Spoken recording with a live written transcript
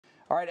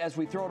All right, as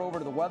we throw it over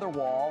to the weather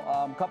wall,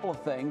 a couple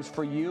of things.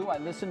 For you, I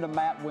listen to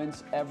Matt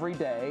Wentz every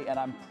day, and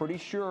I'm pretty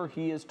sure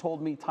he has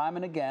told me time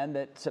and again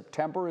that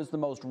September is the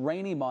most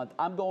rainy month.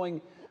 I'm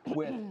going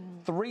with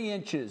 3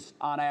 inches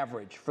on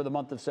average for the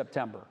month of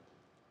September.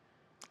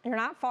 You're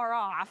not far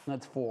off.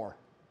 That's 4.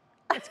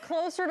 It's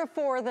closer to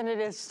 4 than it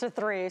is to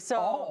 3.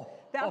 So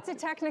that's a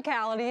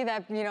technicality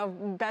that, you know,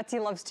 Betsy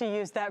loves to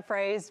use that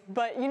phrase.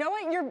 But you know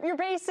what? You're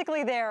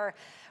basically there.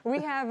 We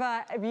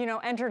have, you know,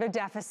 entered a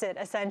deficit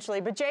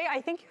essentially. But Jay,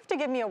 I think you have to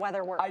give me a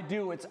weather word. I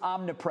do. It's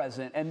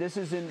omnipresent, and this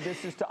is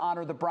to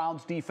honor the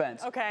Browns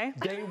defense. Okay.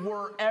 They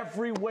were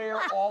everywhere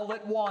all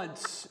at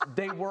once.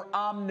 They were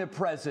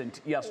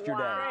omnipresent yesterday.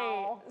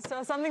 Wow.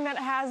 So something that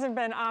hasn't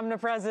been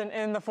omnipresent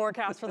in the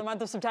forecast for the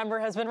month of September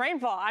has been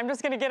rainfall. I'm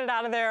just going to get it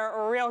out of there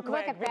real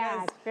quick. Look at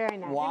that. Very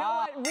nice.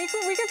 Wow. You know what?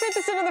 We could fit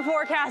this into the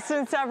forecast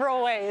in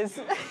several ways.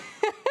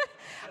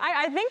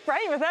 I think,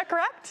 right? Was that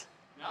correct?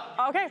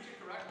 No, okay.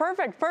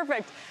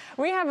 Perfect.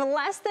 We have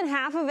less than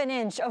half of an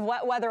inch of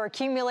wet weather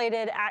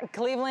accumulated at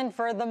Cleveland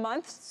for the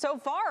month so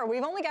far.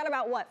 We've only got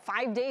about,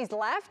 5 days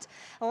left?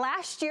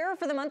 Last year,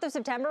 for the month of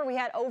September, we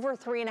had over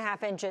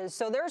 3.5 inches.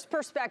 So there's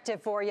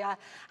perspective for you.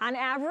 On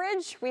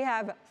average, we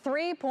have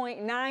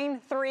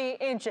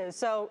 3.93 inches.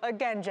 So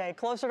again, Jay,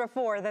 closer to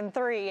 4 than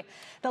 3.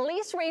 The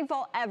least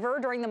rainfall ever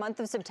during the month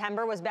of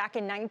September was back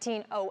in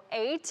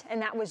 1908,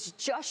 and that was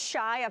just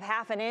shy of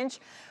half an inch.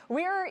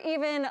 We're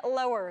even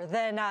lower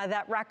than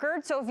that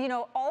record. So if, you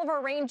know, all of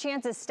our rain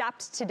chances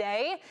stopped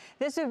today,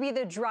 this would be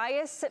the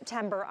driest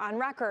September on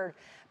record.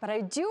 But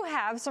I do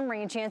have some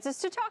rain chances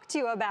to talk to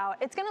you about.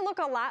 It's going to look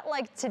a lot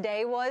like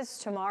today was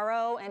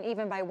tomorrow and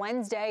even by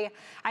Wednesday.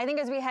 I think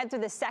as we head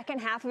through the second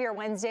half of your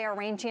Wednesday, our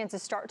rain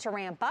chances start to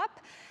ramp up.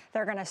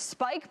 They're going to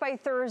spike by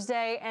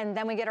Thursday, and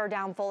then we get our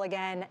downfall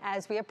again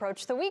as we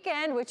approach the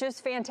weekend, which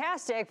is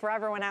fantastic for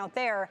everyone out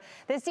there.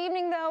 This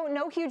evening, though,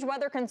 no huge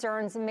weather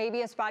concerns,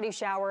 maybe a spotty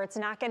shower. It's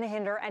not going to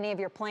hinder any of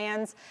your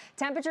plans.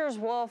 Temperatures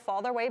will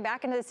fall their way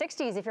back into the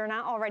 60s if you're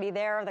not already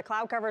there. The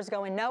cloud cover is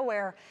going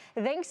nowhere,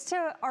 thanks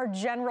to our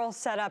general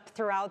setup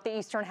throughout the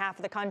eastern half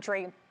of the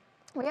country.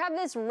 We have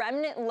this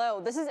remnant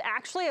low. This is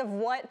actually of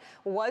what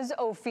was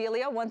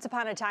Ophelia once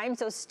upon a time,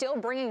 so still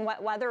bringing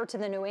wet weather to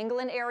the New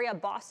England area.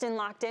 Boston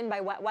locked in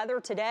by wet weather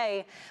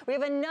today. We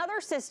have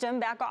another system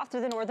back off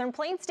through the northern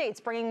plain states,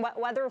 bringing wet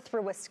weather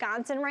through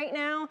Wisconsin right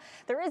now.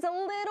 There is a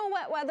little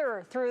wet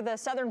weather through the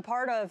southern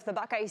part of the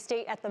Buckeye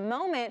State at the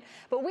moment,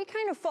 but we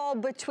kind of fall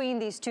between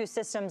these two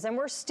systems, and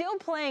we're still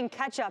playing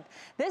catch up.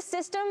 This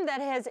system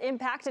that has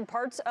impacted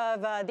parts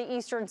of the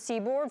eastern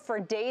seaboard for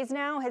days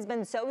now has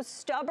been so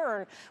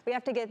stubborn. We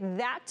have to get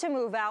that to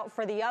move out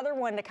for the other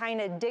one to kind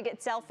of dig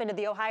itself into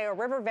the Ohio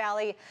River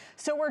Valley.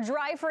 So we're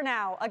dry for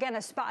now. Again,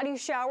 a spotty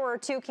shower or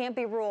two can't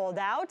be ruled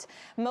out.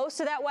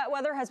 Most of that wet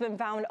weather has been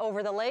found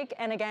over the lake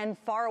and again,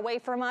 far away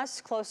from us,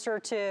 closer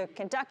to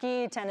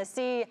Kentucky,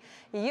 Tennessee,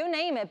 you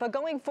name it. But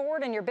going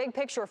forward in your big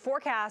picture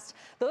forecast,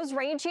 those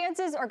rain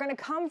chances are going to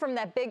come from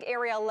that big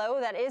area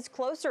low that is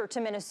closer to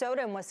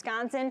Minnesota and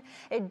Wisconsin.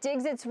 It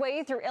digs its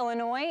way through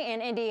Illinois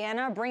and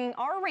Indiana, bringing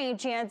our rain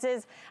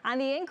chances on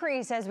the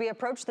increase as we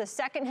approach the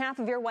second half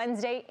of your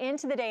Wednesday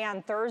into the day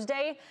on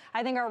Thursday.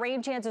 I think our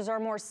rain chances are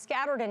more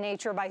scattered in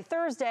nature by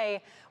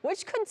Thursday,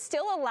 which could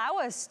still allow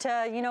us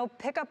to, you know,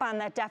 pick up on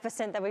that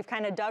deficit that we've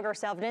kind of dug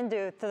ourselves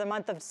into through the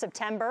month of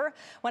September.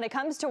 When it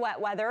comes to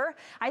wet weather,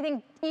 I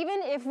think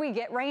even if we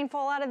get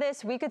rainfall out of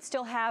this, we could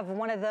still have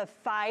one of the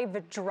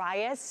 5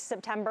 driest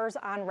Septembers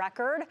on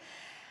record.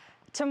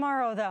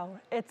 Tomorrow, though,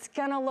 it's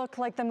going to look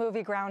like the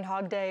movie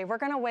Groundhog Day. We're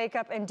going to wake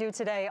up and do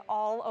today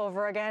all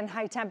over again.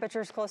 High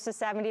temperatures close to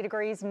 70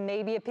 degrees,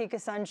 maybe a peak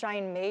of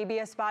sunshine, maybe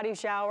a spotty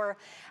shower.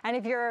 And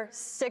if you're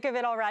sick of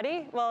it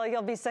already, well,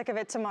 you'll be sick of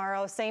it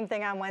tomorrow. Same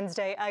thing on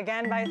Wednesday.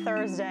 Again, by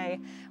Thursday,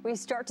 we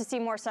start to see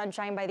more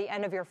sunshine by the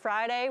end of your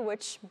Friday,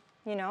 which,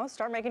 you know,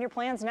 start making your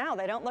plans now.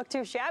 They don't look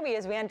too shabby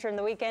as we enter in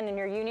the weekend in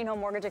your Union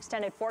Home Mortgage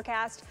Extended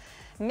forecast.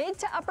 Mid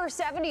to upper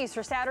 70s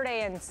for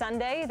Saturday and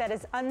Sunday. That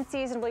is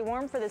unseasonably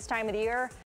warm for this time of the year.